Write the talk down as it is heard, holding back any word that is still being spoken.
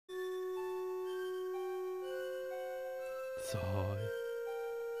Sigh.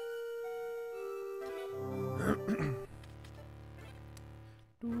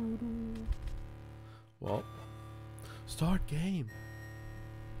 Well, start game.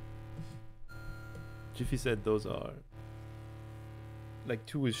 Jiffy said those are like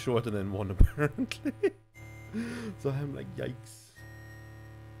 2 is shorter than 1 apparently. So I'm like, yikes.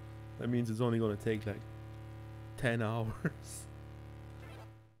 That means it's only gonna take like 10 hours.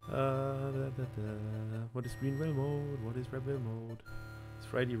 What is green whale mode? What is red whale mode? It's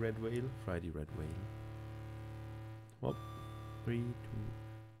Friday red whale. Friday red whale. Well, 3, 2.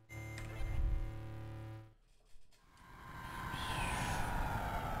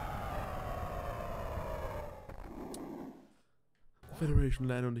 Federation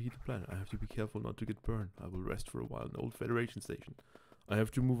land on the heated planet. I have to be careful not to get burned. I will rest for a while in old Federation station. I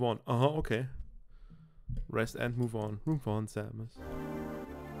have to move on. Okay. Rest and move on. Move on, Samus.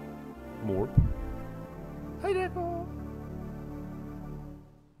 Morp. Hi there, ball.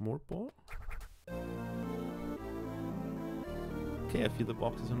 Morp ball? Okay, I feel the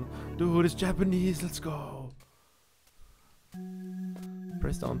boxes on. Dude, it's Japanese. Let's go.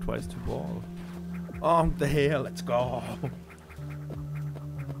 Press down twice to ball. Oh, the hell. Let's go.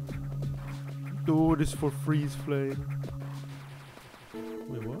 Dude, it's for freeze flame.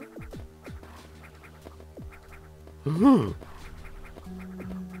 Wait, what?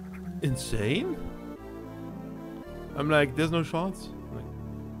 Insane? I'm like, there's no shots. Like,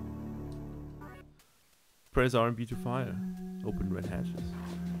 press R and B to fire. Open red hatches.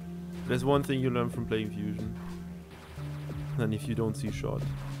 There's one thing you learn from playing Fusion. And if you don't see shot,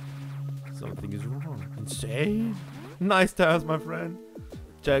 something is wrong. Insane? Nice tiles, my friend.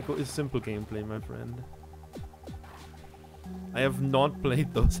 Jacko is simple gameplay, my friend. I have not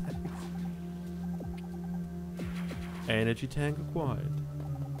played those hacks. Energy tank acquired.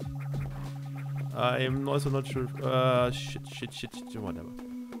 I am also not sure. Shit, whatever.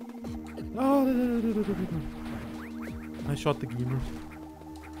 Oh, I shot the gamers.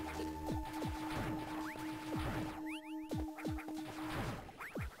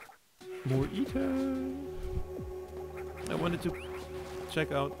 More eater. I wanted to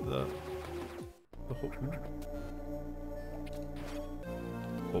check out the whole.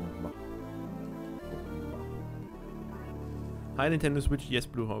 Hi Nintendo Switch, yes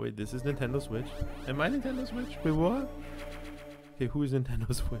Blue Wait, this is Nintendo Switch. Am I Nintendo Switch? Wait, what? Okay, who is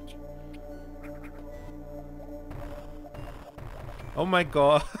Nintendo Switch? Oh my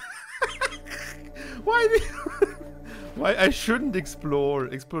god. Why did why I shouldn't explore.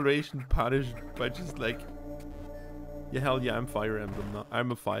 Exploration punished by just like. Yeah, hell yeah, I'm Fire Emblem now.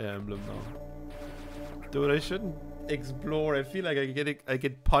 I'm a Fire Emblem now. Dude, I shouldn't explore. I feel like I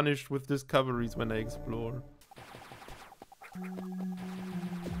get punished with discoveries when I explore.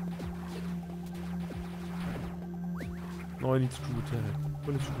 No, I need screw attack.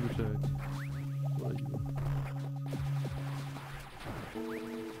 What is screw attack? What are you?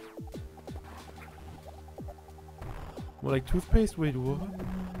 More like toothpaste? Wait, what?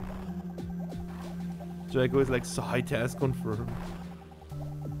 Jacko is like side task confirmed.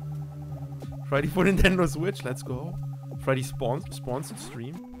 Friday for Nintendo Switch, let's go. Friday sponsored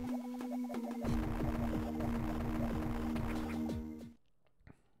stream.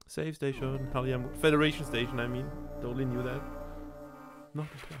 Save station, hell yeah, Federation station, I mean. Totally knew that. Not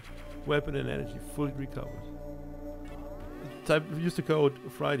attack. Weapon and energy, fully recovered. Use the code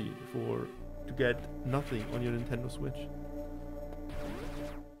Friday to get nothing on your Nintendo Switch.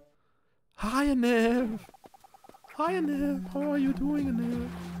 Hi Anev! Hi Anev! How are you doing, Anev?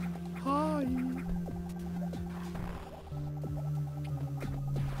 Hi!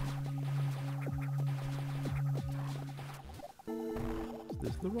 Is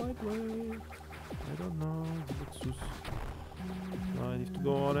this the right way? I don't know. I have to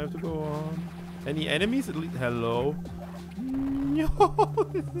go on, I have to go on. Any enemies at least? Hello? No!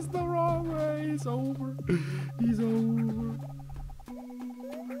 This is the wrong way! He's over! He's over!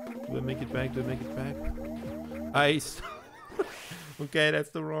 Do I make it back? Do I make it back? Ice! Okay, that's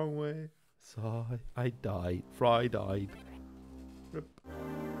the wrong way. Sigh. I died. Fry died. Rip.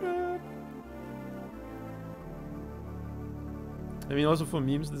 Rip. I mean, also for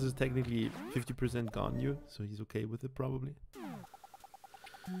memes, this is technically 50% Ganyu, so he's okay with it probably.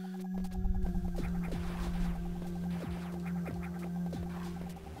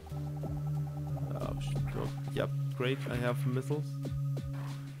 Oh, shit. Oh, yep, great. I have missiles.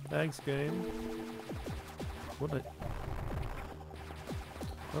 Thanks, game. What I...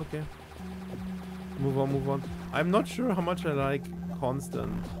 Okay. Move on, move on. I'm not sure how much I like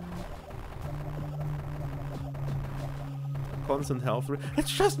constant health. It's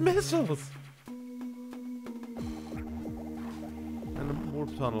just missiles!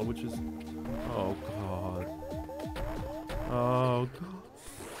 warp tunnel, which is... Oh god. Oh god.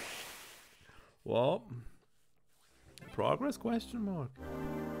 Well... Progress question mark.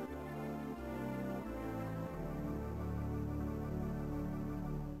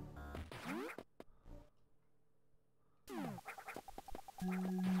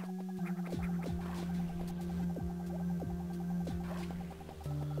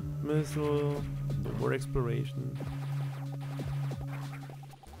 Missile, no more exploration.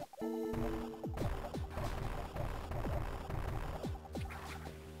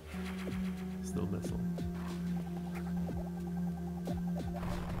 Still missile.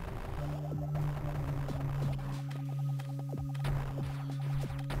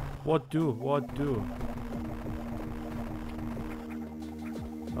 What do? What do?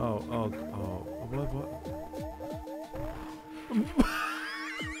 Oh, oh, oh, what?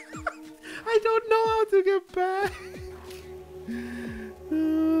 I don't know how to get back.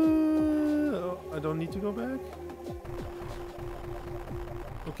 I don't need to go back.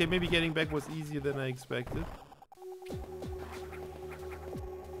 Okay, maybe getting back was easier than I expected.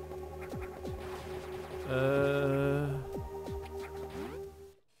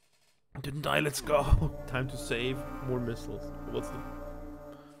 Didn't die, let's go. Time to save. More missiles. What's the...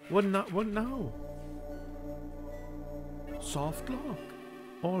 What now? What now? Soft lock.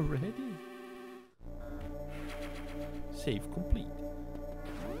 Already? Save complete.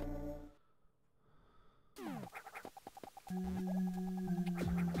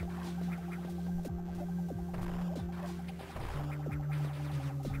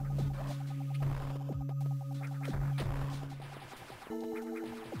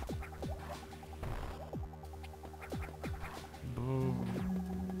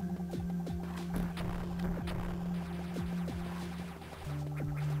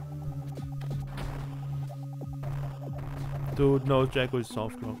 Dude, no, Jacko is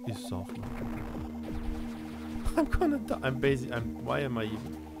soft lock. Is soft lock. I'm gonna die. I'm basically. Why am I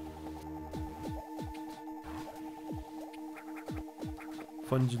even?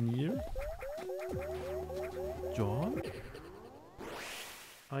 Fungineer? John?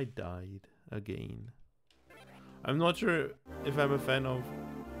 I died again. I'm not sure if I'm a fan of...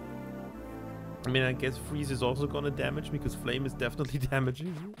 I mean, I guess freeze is also gonna damage me because flame is definitely damaging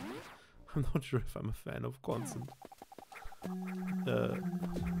you. I'm not sure if I'm a fan of constant.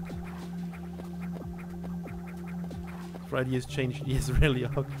 Friday has changed. He is really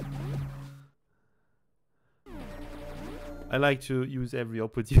ugly. I like to use every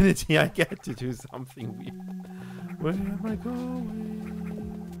opportunity I get to do something weird. Where am I going?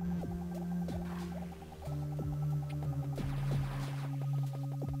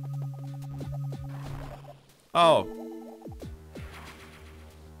 Oh.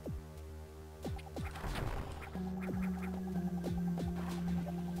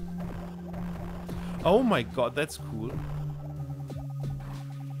 Oh my god, that's cool.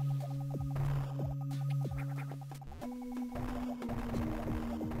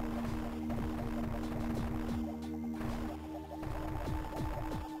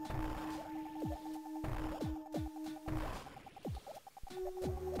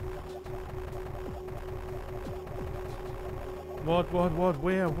 What,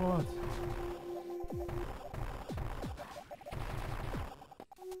 where, what?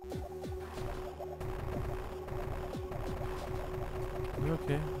 You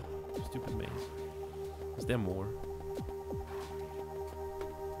okay? Stupid maze. Is there more?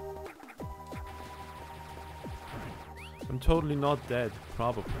 I'm totally not dead,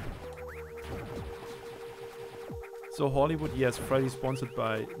 probably. So Hollywood, yes, Friday sponsored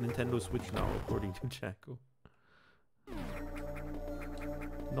by Nintendo Switch now, according to Jacko.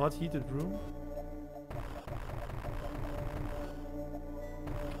 Not heated room?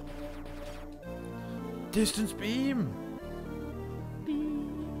 Distance beam!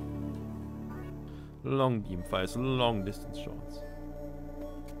 Long beam fires long distance shots.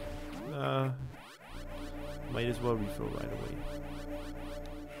 Might as well refill right away.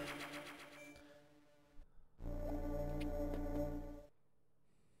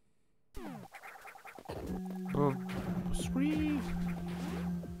 Scream!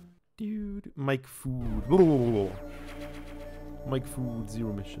 Dude. Mike food. Whoa. Mike food,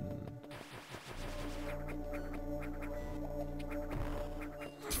 zero mission.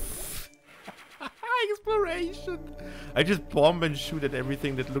 Exploration! I just bomb and shoot at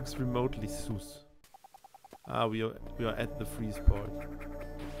everything that looks remotely sus. Ah, we are at the freeze part.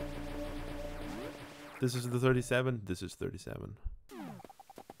 This is the 37. This is 37.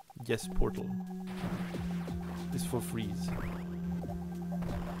 Yes, portal. This for freeze.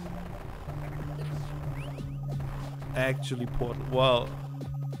 Actually portal. Well,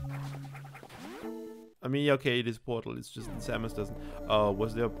 mean, okay, it is Portal. It's just Samus doesn't. Oh,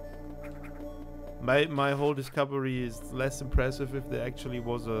 was there? My whole discovery is less impressive if there actually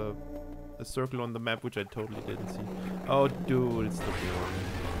was a circle on the map, which I totally didn't see. Oh, dude, it's the one.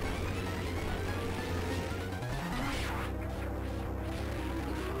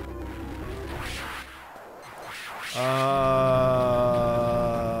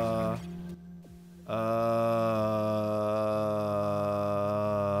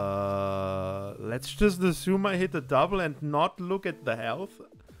 Let's just assume I hit a double and not look at the health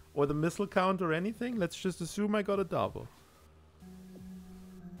or the missile count or anything. Let's just assume I got a double.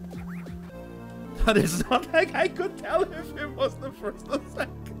 But it's not like I could tell if it was the first or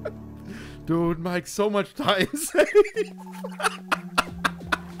second. Dude, Mike, so much time saved.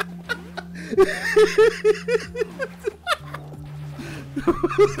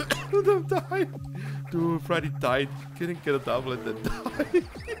 I'm dying. Dude, Friday died. Couldn't get a double and then died.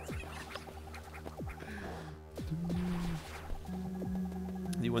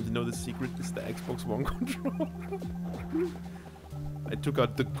 You want to know the secret? Is the Xbox One controller. I took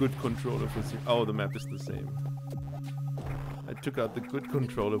out the good controller for zero. Oh, the map is the same. I took out the good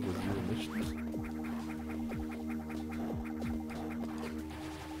controller for zero missions.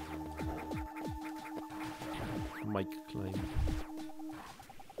 Mike claim.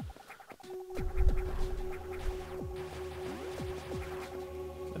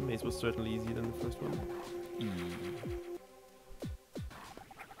 That maze was certainly easier than the first one.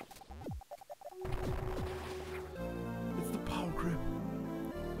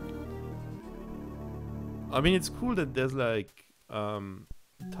 I mean, it's cool that there's like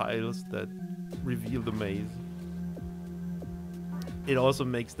tiles that reveal the maze. It also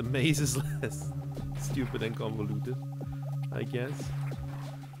makes the mazes less stupid and convoluted, I guess.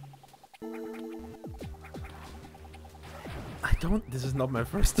 I don't. This is not my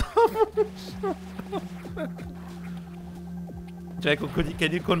first time. Jacko,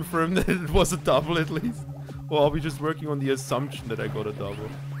 can you confirm that it was a double at least? Or are we just working on the assumption that I got a double?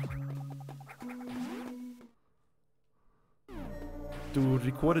 Dude,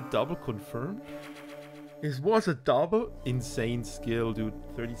 recorded double confirmed? It was a double? Insane skill, dude.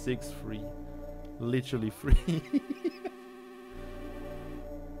 36 free. Literally free.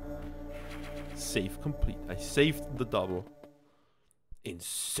 Save complete. I saved the double.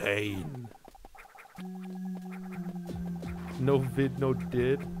 Insane. No vid, no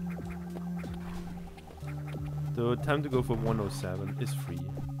did. The time to go for 107 is free.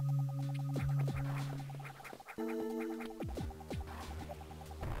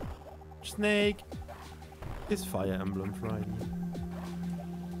 Snake is Fire Emblem Friday.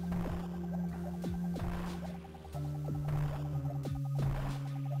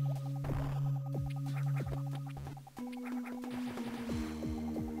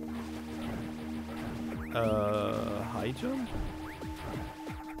 High jump?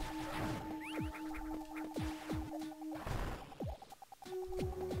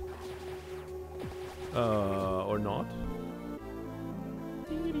 Or not?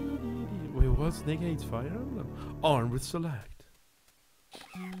 Wait, what? Snake hates Fire Emblem? Arm with select.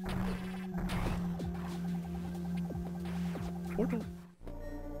 Portal.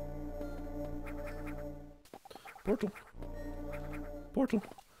 Portal. Portal.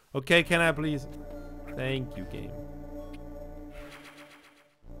 Okay, can I please? Thank you, game.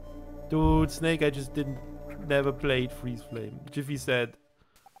 Dude, Snake, I just never played Freeze Flame. Jiffy said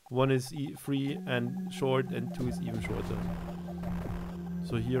 1 is free and short and 2 is even shorter.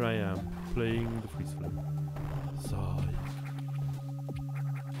 So here I am, playing the Freeze Flame. Sigh.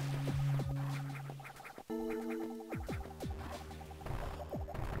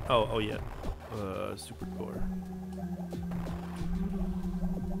 Oh yeah. Super core.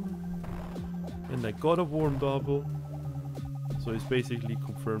 And I got a warm double. So it's basically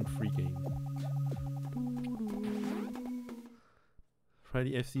confirmed free game.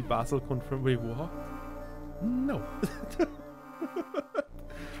 Friday FC Basel confirmed. Wait, what? No.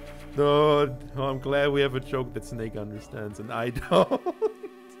 No, I'm glad we have a joke that Snake understands and I don't.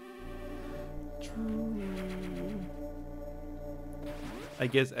 True. I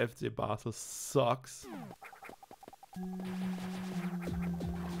guess FC Basel sucks.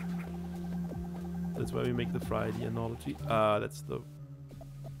 That's why we make the Friday analogy. That's the...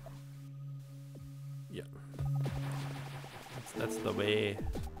 Yeah. That's the way.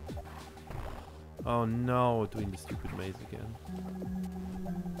 Oh no, doing the stupid maze again.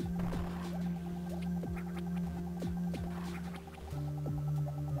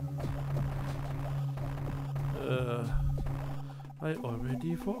 I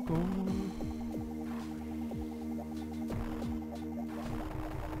already forgot.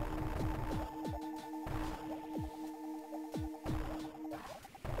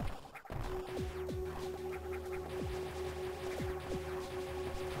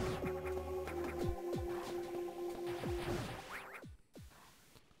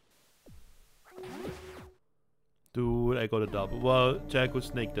 it, I got a double. Well, Jack with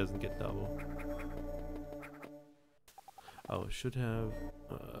Snake doesn't get double. Oh, should have...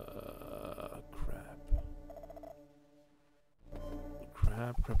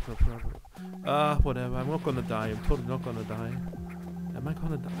 Crap. Whatever. I'm not gonna die. I'm totally not gonna die. Am I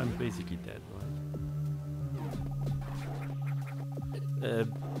gonna die? I'm basically dead, right?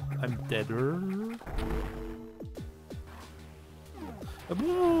 I'm deader.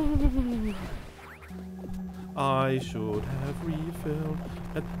 I should have refilled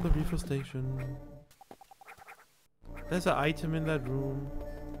at the refill station. There's an item in that room.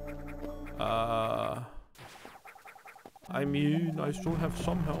 I mean, I still have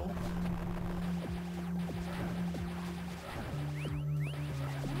some health.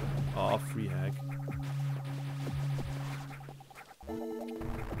 Oh, free hack.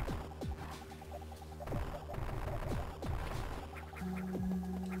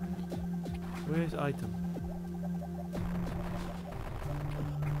 Where's item?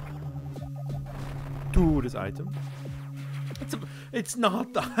 Dude, this item. It's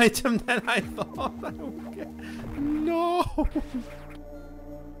not the item that I thought I would get. No!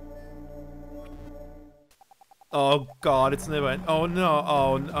 Oh god, it's never end. Oh no,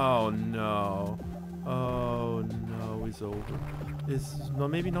 oh no. Oh no, it's over. It's no,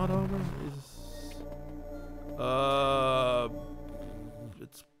 maybe not over.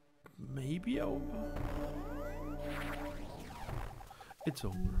 It's maybe over. It's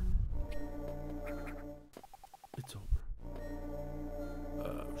over. It's over.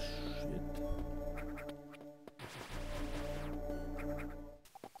 Shit.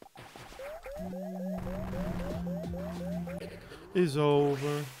 It's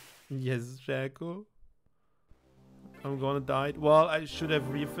over. Yes, Jaco. I'm gonna die. Well, I should have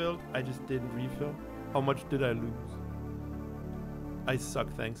refilled. I just didn't refill. How much did I lose? I suck.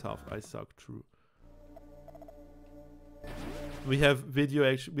 Thanks, Half. I suck. True. We have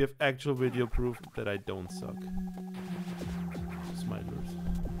actual video proof that I don't suck. Smilers.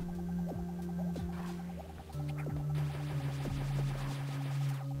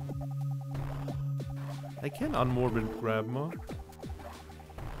 I can unmorbid grandma.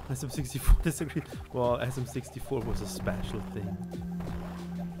 SM64 disagreed. Well, SM64 was a special thing.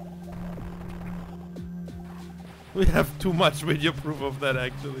 We have too much video proof of that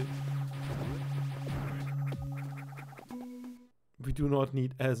actually. We do not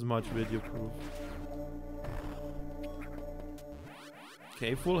need as much video proof.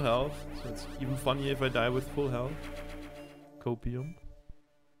 Okay, full health. So it's even funnier if I die with full health. Copium.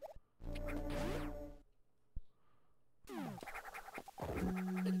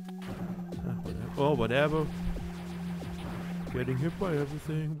 Whatever. Oh, whatever. Getting hit by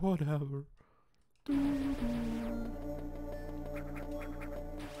everything, whatever.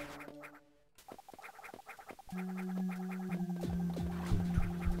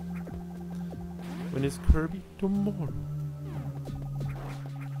 When is Kirby? Tomorrow.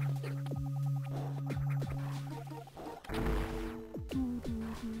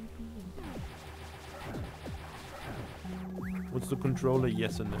 What's the controller?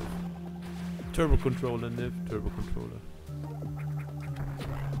 Yes or no? Turbo controller, Niv. Turbo controller.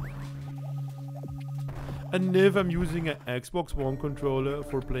 And Niv, I'm using an Xbox One controller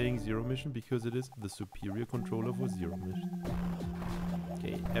for playing Zero Mission because it is the superior controller for Zero Mission.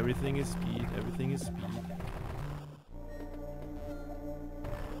 Okay, everything is speed. Everything is speed.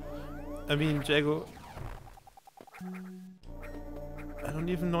 I mean, Jago. I don't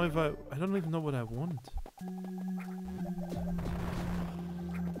even know if I don't even know what I want.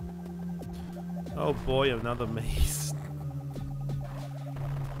 Oh boy, another maze.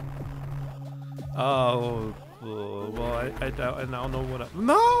 Oh, well, I now know what I...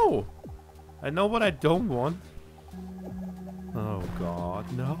 No! I know what I don't want. Oh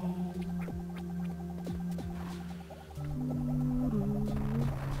god, no.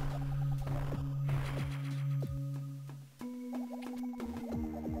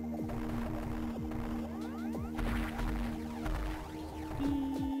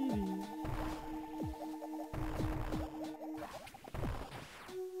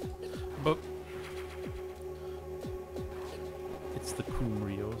 But it's the Coom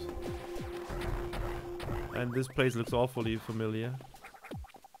Rios. And this place looks awfully familiar.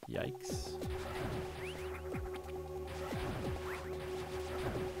 Yikes.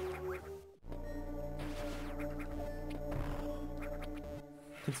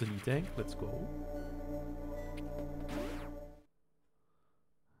 It's an E-tank, let's go.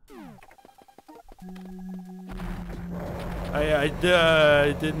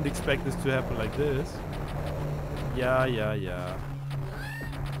 I didn't expect this to happen like this. Yeah.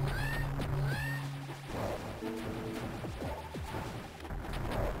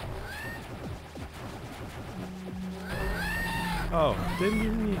 Oh,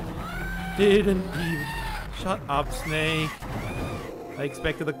 didn't even. Shut up, Snake. I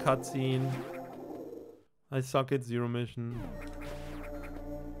expected a cutscene. I suck at Zero Mission.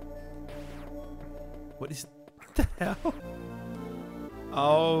 What is the hell?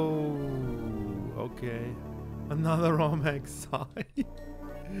 Oh, okay. Another Romhack side.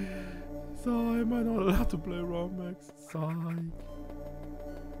 So am I not allowed to play Romhack? Psych.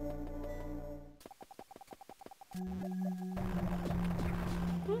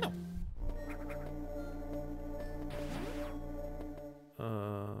 No.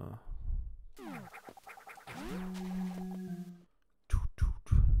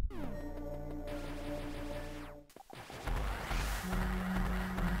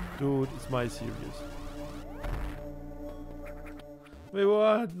 Dude, it's my serious. Wait,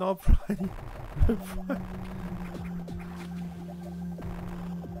 what? Not Friday.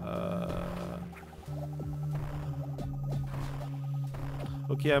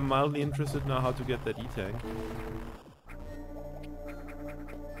 Okay, I'm mildly interested now how to get that E-Tank.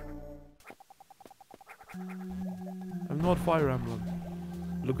 I'm not Fire Emblem.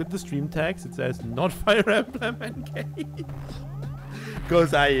 Look at the stream tags, it says not Fire Emblem NK.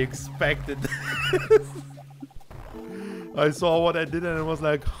 Because I expected this. I saw what I did and I was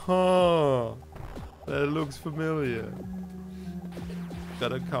like, huh, that looks familiar.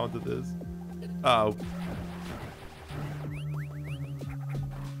 Gotta counter this. Oh.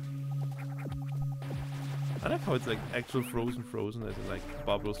 I like how it's like actual frozen as in like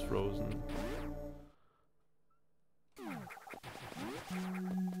bubbles frozen.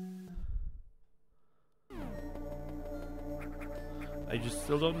 I just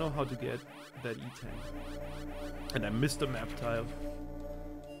still don't know how to get that E-Tank. And I missed the map tile.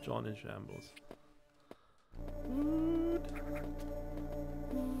 John in shambles.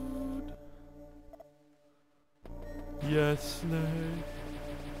 Yes, Snake.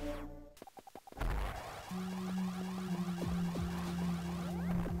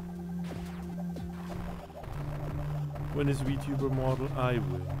 When is VTuber model? I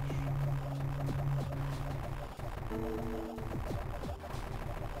wish.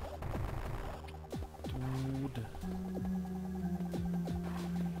 Dude.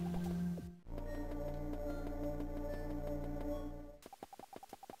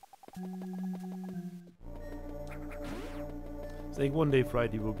 It's like one day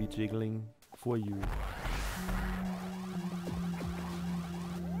Friday will be jiggling for you.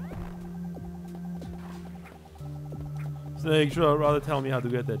 Snake, sure, rather tell me how to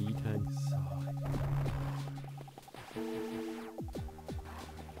get that E-Tank.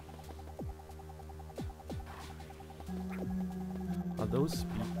 Are those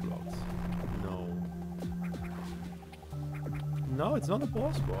speed blocks? No. No, it's not a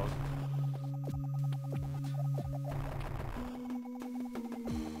boss block.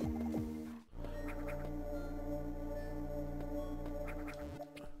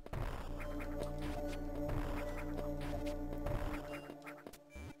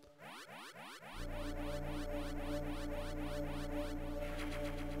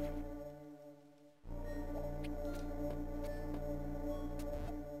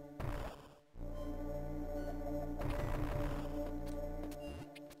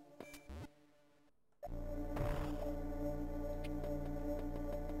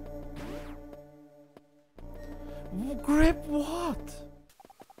 Grip what?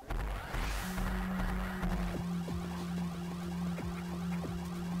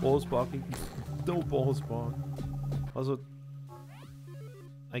 Balls barking. No balls bark. Also,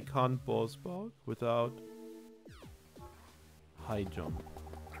 I can't balls bark without high jump.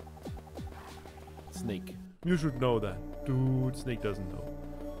 Snake. You should know that. Dude, Snake doesn't know.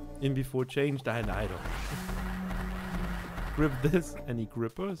 In before changed, I don't. Grip this, any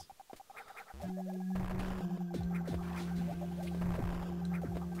grippers?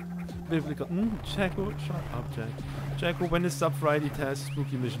 Biblical. Jacko, shut up, Jack. Jacko, when is Sub Friday test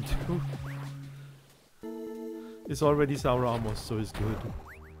Spooky Mission 2? It's already Sour Amos, so it's good.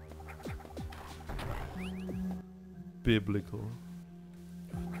 Biblical.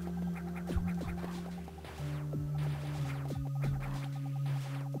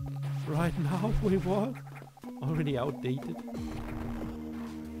 Right now? Wait, what? Already outdated?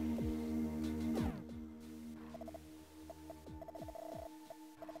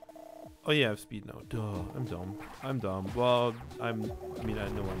 Oh yeah, I have speed now. Duh, I'm dumb. I'm dumb. Well, I mean, I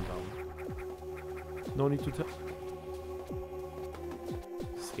know I'm dumb. No need to tell.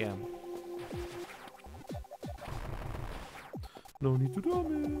 Scam. No need to tell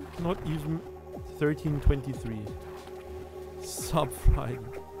me. Not even 1323. Sub Friday.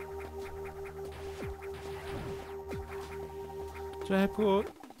 Jacko.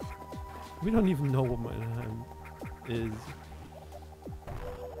 We don't even know what my name is.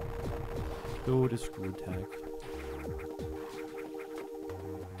 Oh, the screw tag.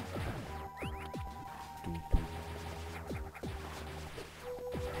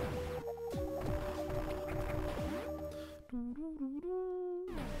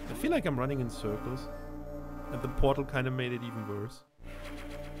 I feel like I'm running in circles, and the portal kind of made it even worse.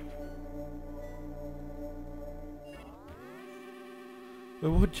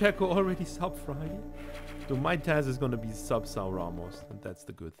 But would Jacko already sub Friday? So my task is gonna be sub Sal Ramos, and that's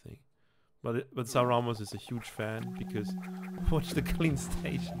the good thing. But Sal Ramos is a huge fan because watch the clean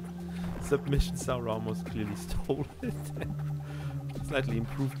station submission. Sal Ramos clearly stole it and slightly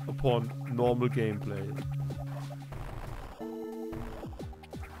improved upon normal gameplay.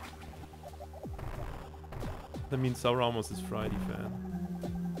 That means Sal Ramos is Friday fan.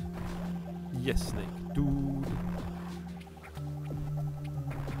 Yes, Snake, dude.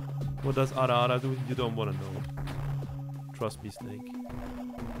 What does Ara Ara do? You don't want to know. Trust me, Snake.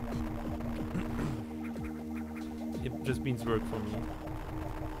 It just means work for me.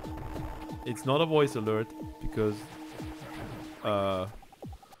 It's not a voice alert because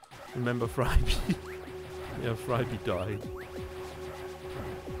remember Friday? Yeah, Friday died.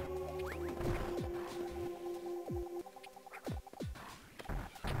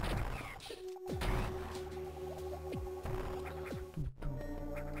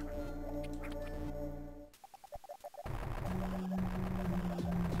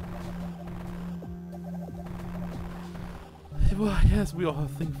 Well, yes, we all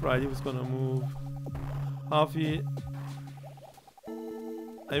think Friday was gonna move. Harvey,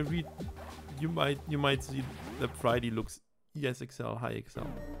 I read. You might see that Friday looks. Yes, Excel. Hi, Excel.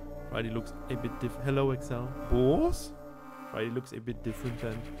 Friday looks a bit different. Hello, Excel. Boss. Friday looks a bit different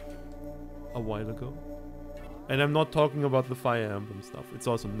than a while ago. And I'm not talking about the Fire Emblem stuff. It's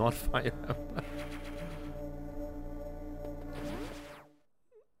also not Fire Emblem.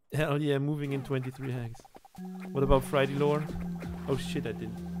 Hell yeah, moving in 23 hacks. What about Friday lore? Oh shit, I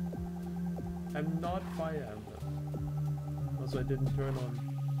didn't. I'm not Fire Emblem. Also, I didn't turn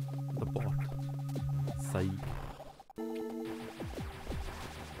on the bot. Psych.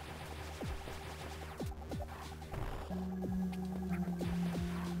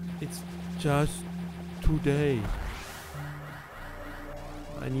 It's just today.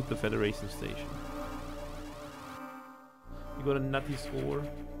 I need the Federation station. You got a nutty score.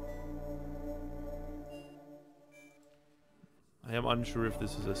 I am unsure if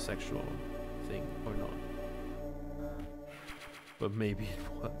this is a sexual thing or not. But maybe it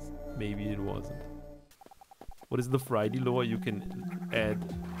was. Maybe it wasn't. What is the Friday lore? You can add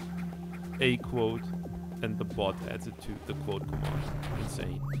a quote and the bot adds it to the quote command.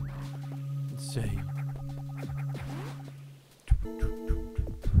 Insane. Insane.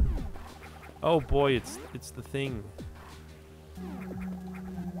 Oh boy, it's the thing.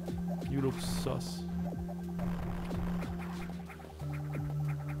 You look sus.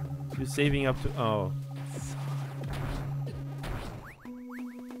 You're saving up to... Oh.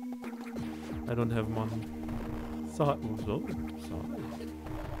 I don't have money. Sorry. Oh, sorry.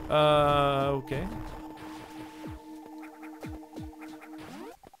 Okay.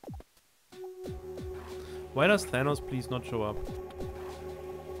 Why does Thanos please not show up?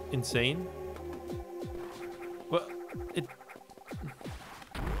 Insane? Well, it...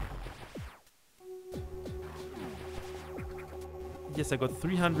 Yes, I got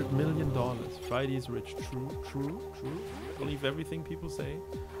 $300 million. Friday is rich. True, true, true. Believe everything people say.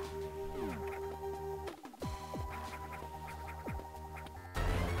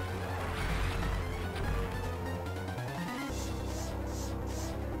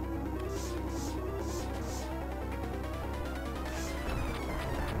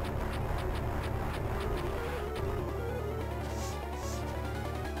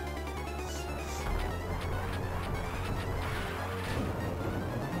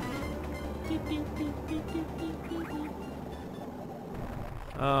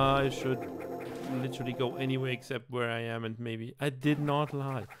 I should literally go anywhere except where I am, and maybe I did not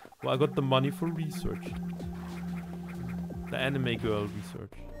lie. Well, I got the money for research. The anime girl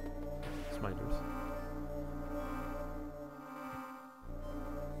research. Smiters.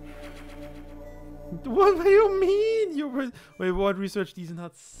 What do you mean? You were... Wait, what research? These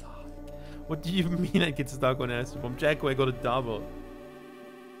nuts suck. What do you mean I get stuck on Astropom? Jacko, I got a double.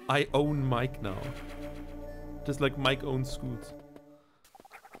 I own Mike now. Just like Mike owns Scoots.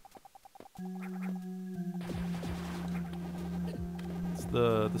 It's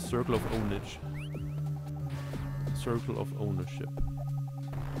the circle of ownage. Circle of ownership.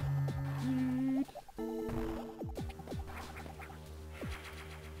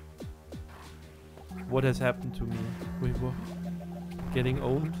 What has happened to me? Wait, what? Getting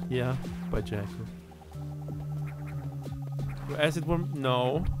owned? Yeah, by Jacko. Acid worm?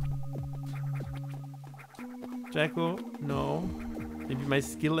 No. Jacko? No. Maybe my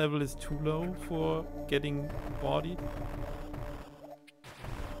skill level is too low for getting bodied.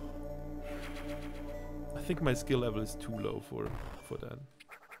 I think my skill level is too low for that.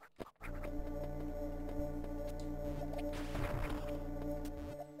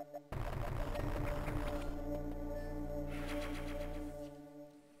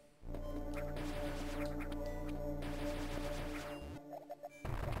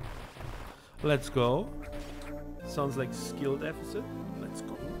 Let's go. Sounds like skill deficit. Let's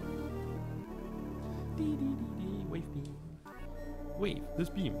go. Wave beam. Wave. This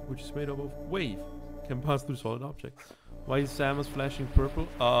beam, which is made up of wave, can pass through solid objects. Why is Samus flashing purple?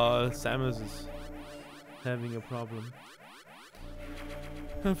 Samus is having a problem.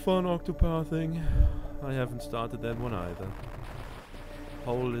 Have fun octopathing. I haven't started that one either.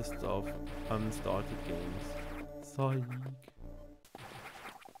 Whole list of unstarted games. Psych.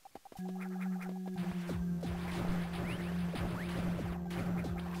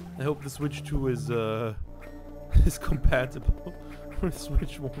 I hope the Switch 2 is is compatible with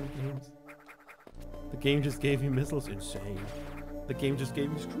Switch 1 games. The game just gave me missiles. Insane. The game just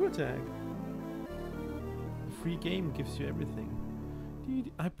gave me screw attack. The free game gives you everything.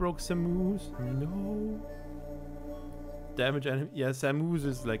 Dude, I broke Samus. No. Damage enemy. Yeah, Samus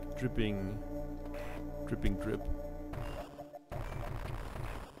is like dripping drip.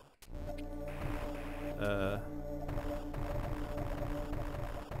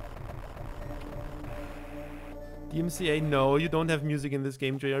 DMCA, no, you don't have music in this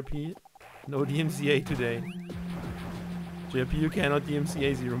game, JRP. No DMCA today. JRP, you cannot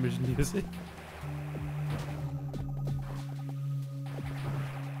DMCA Zero Mission music.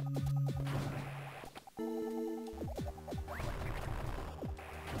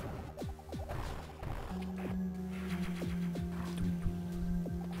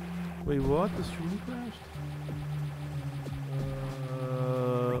 Wait, what? The stream crashed?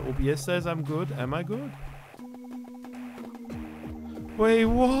 OBS says I'm good. Am I good? Wait,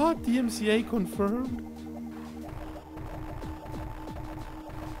 what? DMCA confirmed?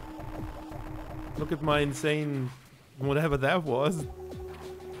 Look at my insane... whatever that was.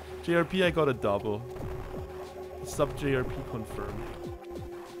 JRP, I got a double. Sub JRP confirmed.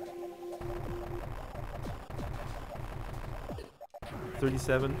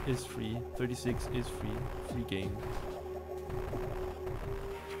 $37 is free. $36 is free. Free game.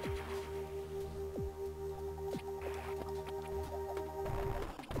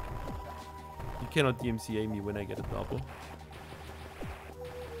 You cannot DMCA me when I get a double.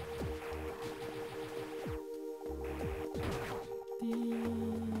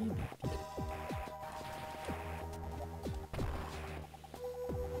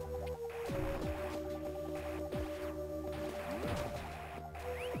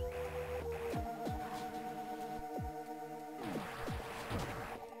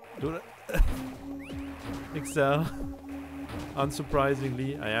 Excel.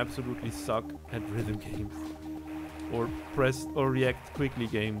 Unsurprisingly, I absolutely suck at rhythm games. Or press or react quickly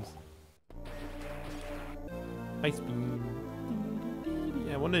games. Ice beam.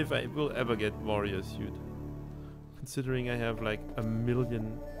 I wonder if I will ever get warrior suit. Considering I have like a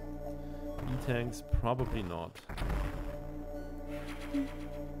million E-tanks, probably not.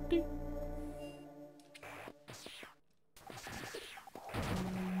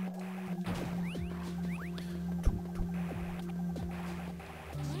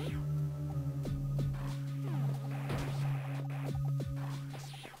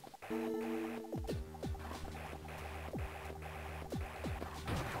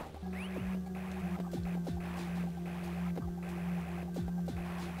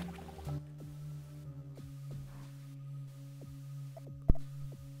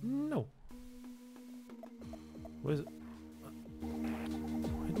 Where is it?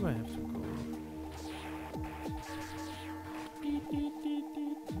 Where do I have to go?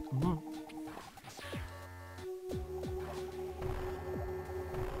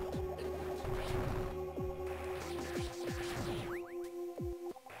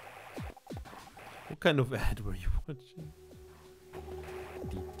 What kind of ad were you watching?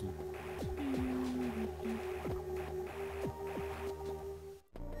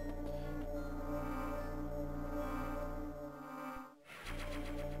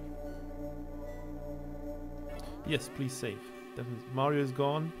 Yes, please save. Definitely. Mario is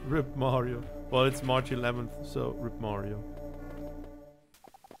gone. Rip Mario. Well, it's March 11th, so rip Mario.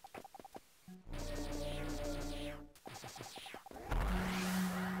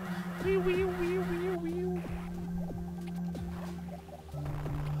 Wee wee wee wee wee.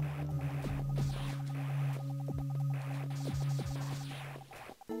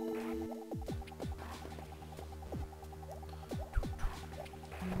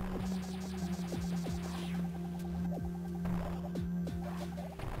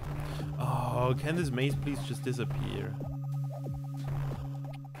 Oh, can this maze please just disappear?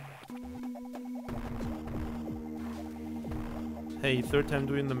 Hey, third time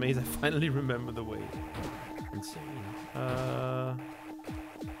doing the maze, I finally remember the way. Insane.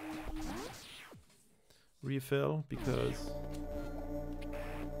 Refill, because...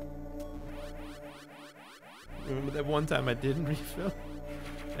 Remember that one time I didn't refill?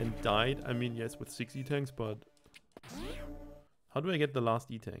 And died? I mean, yes, with 6 E-tanks, but... How do I get the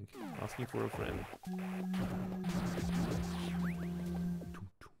last E-tank? Asking for a friend.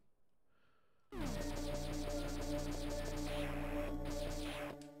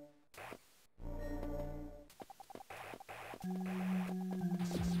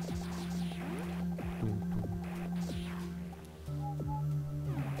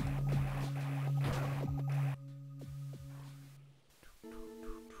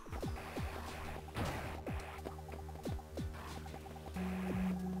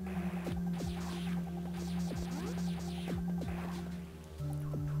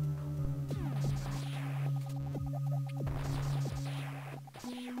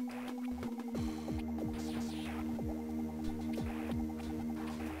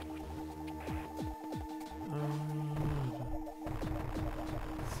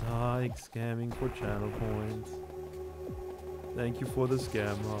 Scamming for channel points. Thank you for the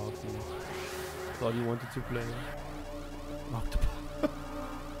scam, Harvey. Thought you wanted to play. Octopath.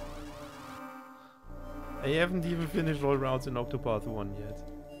 I haven't even finished all routes in Octopath 1 yet.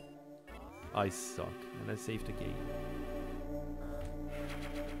 I suck, and I saved the game.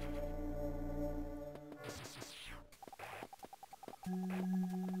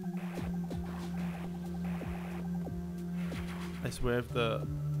 I swear if the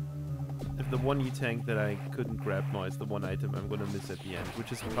one E-tank that I couldn't grab now is the one item I'm gonna miss at the end,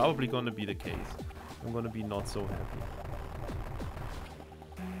 which is probably gonna be the case. I'm gonna be not so happy.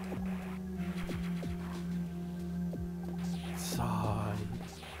 Sigh.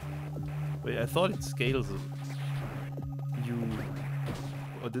 Wait, I thought it scales you.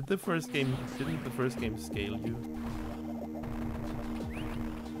 Or didn't the first game scale you?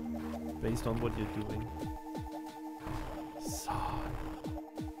 Based on what you're doing. Sigh.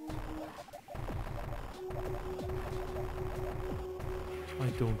 I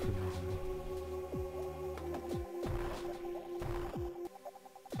don't remember.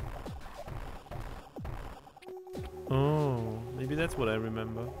 Oh, maybe that's what I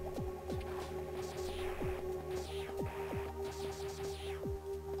remember.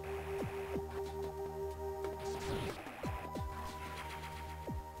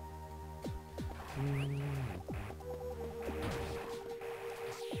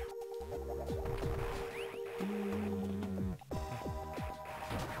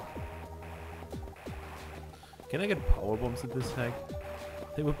 Can I get power bombs in this hack?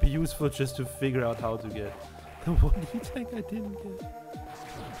 They would be useful just to figure out how to get the one E-tank I didn't get.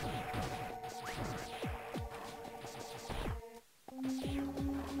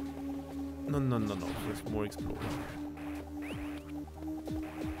 No. There's more exploring.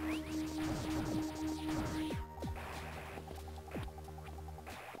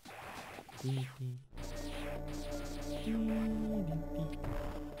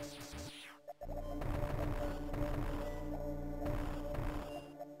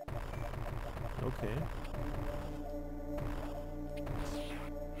 Okay.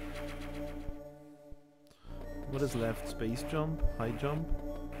 What is left? Space jump? High jump?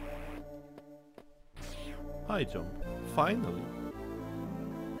 High jump. Finally.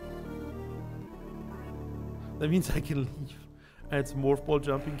 That means I can leave. Adds morph ball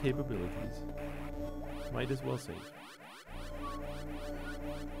jumping capabilities. Might as well save.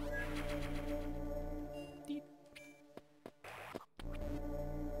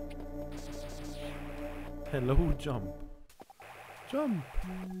 Hello, jump. Jump.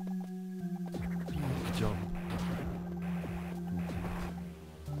 Big jump.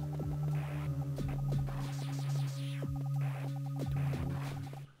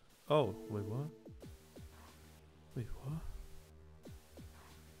 Oh, wait, what? Wait, what?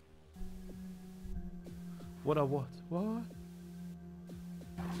 What are what? What?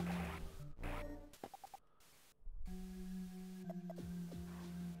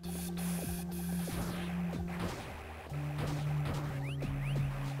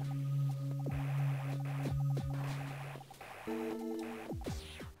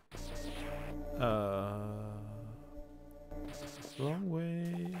 Wrong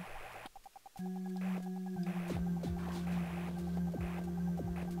way.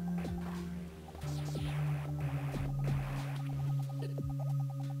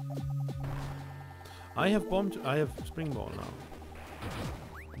 I have spring ball now.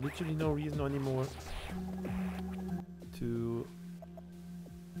 Literally no reason anymore to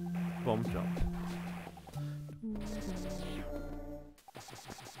bomb jump.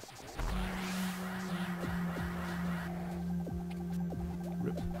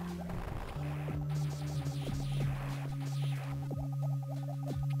 Rip.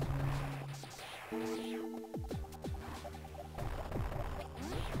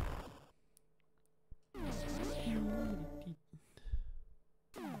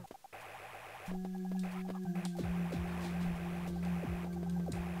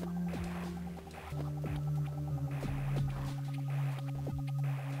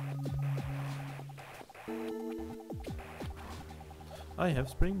 I have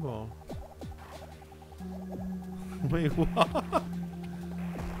spring ball. Wait, what?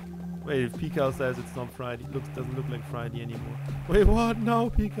 Wait, if Pika says it's not Friday, doesn't look like Friday anymore. Wait, what?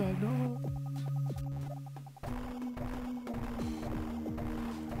 No, Pika, no.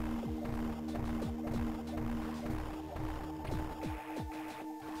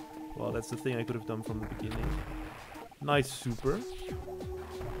 Well, that's the thing I could have done from the beginning. Nice super.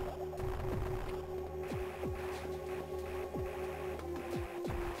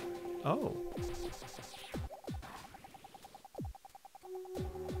 Oh.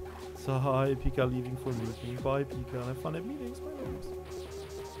 So hi, Pika leaving for meeting. Bye, Pika. Have fun at meetings. Bye.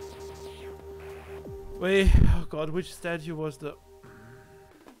 Wait, oh god, which statue was the...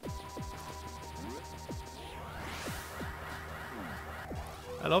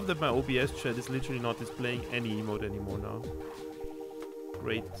 I love that my OBS chat is literally not displaying any emote anymore now.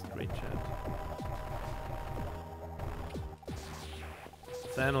 Great chat.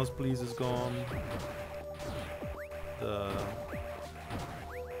 Thanos please is gone. The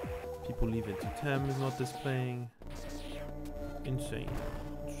people leave it to Tem is not displaying. Insane.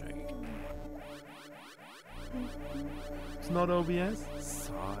 It's not OBS?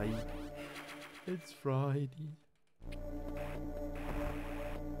 Sigh. It's Friday.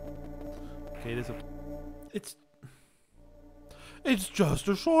 Okay, there's a... It's just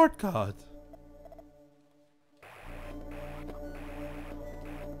a shortcut.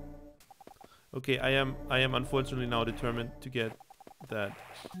 Okay, I am unfortunately now determined to get that.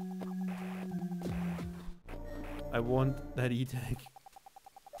 I want that E-tag.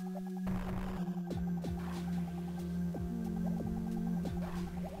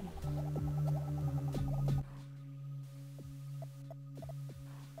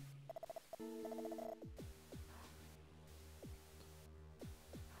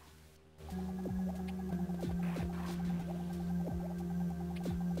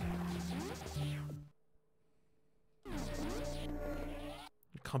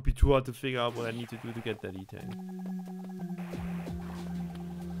 Can't be too hard to figure out what I need to do to get that E-tag.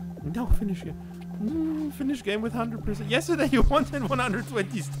 No, finish game. Finish game with 100%. Yesterday you wanted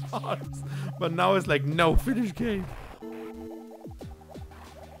 120 stars, but now it's like, no, finish game.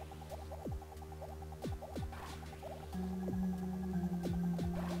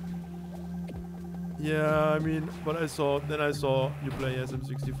 Yeah, I mean, but then I saw you play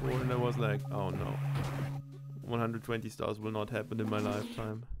SM64 and I was like, oh no. 120 stars will not happen in my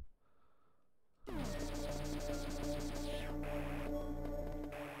lifetime.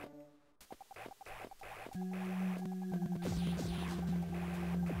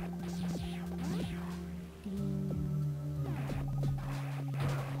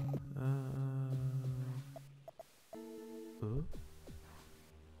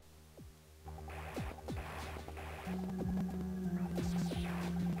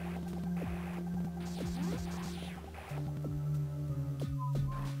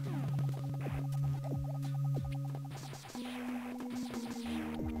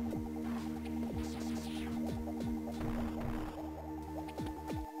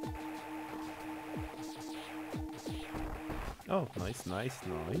 Oh, nice. Not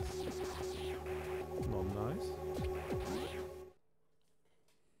nice.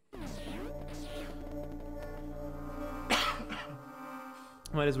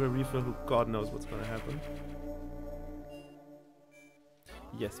 Might as well refill, who God knows what's gonna happen.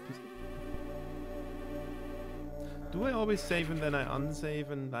 Yes, please. Do I always save and then I unsave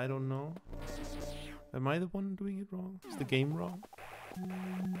and I don't know? Am I the one doing it wrong? Is the game wrong?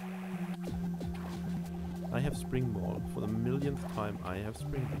 I have spring ball. For the millionth time, I have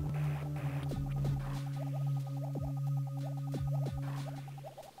spring ball.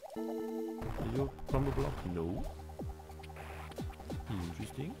 Are you from the block? No.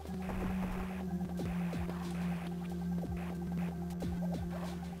 Interesting.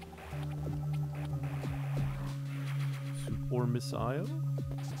 Super missile.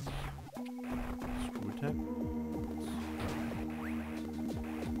 Screw attack.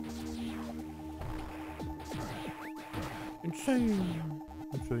 Insane.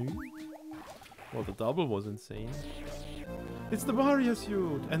 Insane. Well, the double was insane. It's the Mario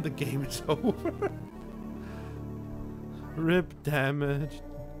suit! And the game is over. Rip damage.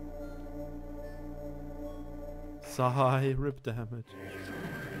 Sigh, rip damage.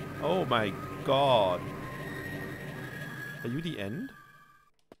 Oh my god. Are you the end?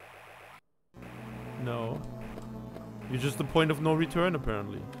 No. You're just the point of no return,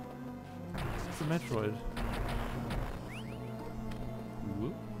 apparently. It's a Metroid.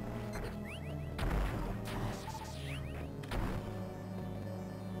 Whoop.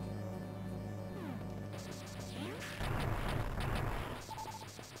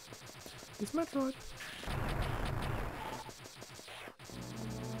 It's Metroid.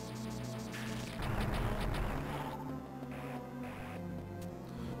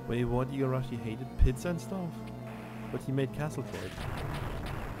 Wait, what? Igarashi hated pizza and stuff? But he made Castle Troid.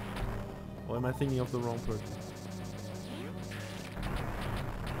 Or am I thinking of the wrong person?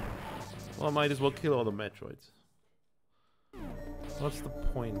 Well, I might as well kill all the Metroids. What's the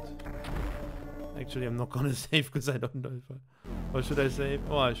point? Actually, I'm not gonna save because I don't know if I... Or should I save?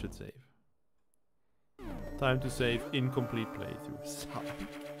 Oh, I should save. Time to save incomplete playthrough. Sorry.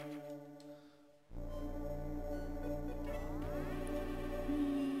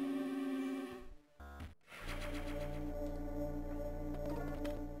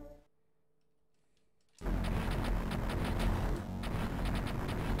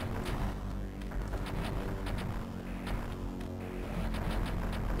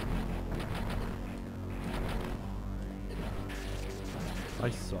 I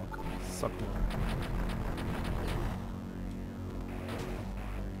suck. Suck more.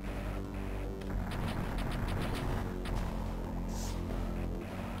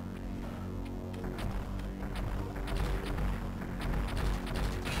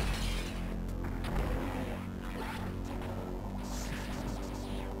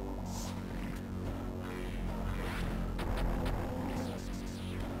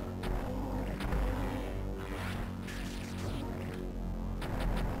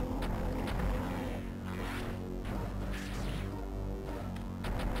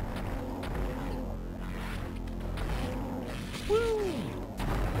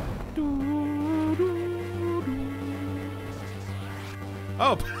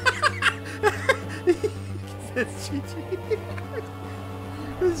 Oh! That's GG.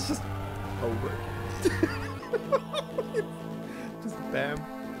 It's just over. Just bam,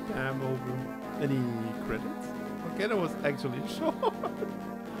 bam over. Any credits? Okay, that was actually short.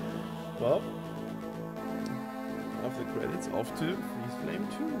 Well, after credits, off to Freeze Flame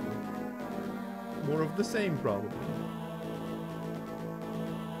 2. More of the same, probably.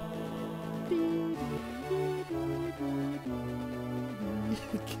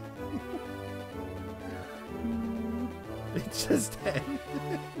 It's just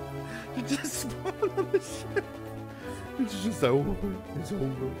ended. You just spawned on the ship. It's just over. It's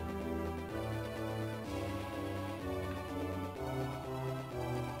over.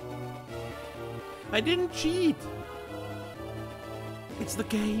 I didn't cheat. It's the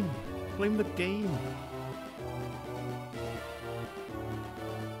game. Blame the game.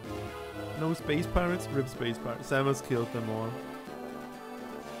 No space pirates? Rip space pirates. Samus killed them all.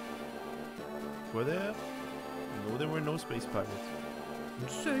 Were there? No, there were no space pirates.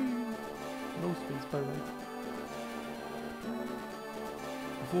 Insane! No space pirates.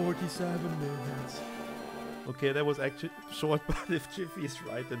 47 minutes. Okay, that was actually short, but if Jiffy is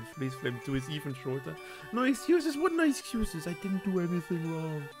right, then Freeze Flame 2 is even shorter. No excuses? What no excuses? I didn't do anything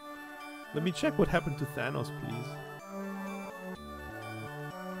wrong. Let me check what happened to Thanos, please.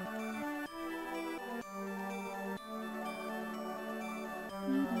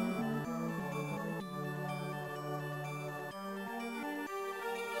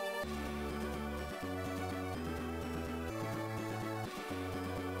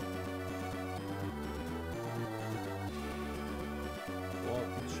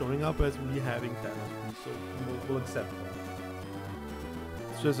 Showing up as me having Thanos, so we'll accept that.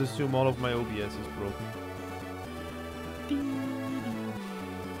 Let's just assume all of my OBS is broken.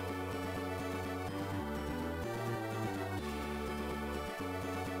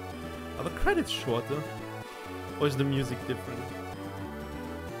 Are the credits shorter? Or is the music different?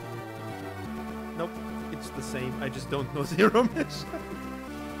 Nope, it's the same. I just don't know Zero Mission.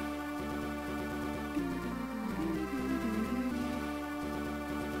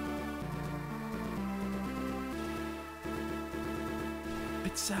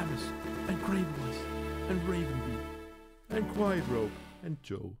 It's Samus, and Gravevoice, and Ravenbee, and Quiet Rope, and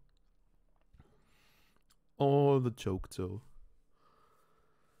Joe. All the joke Joe.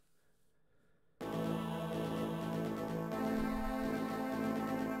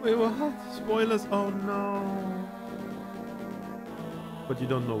 Wait, what? Spoilers? Oh no. But you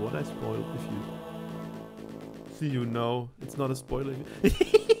don't know what I spoiled if you... See, you know. It's not a spoiler. Thanks.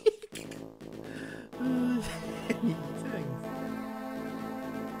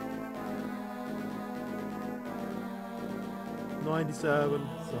 97.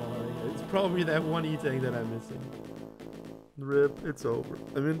 Sorry. It's probably that one E-Tank that I'm missing. Rip, it's over.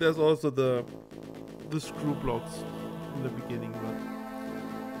 I mean, there's also the screw blocks in the beginning, but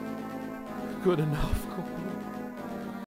good enough.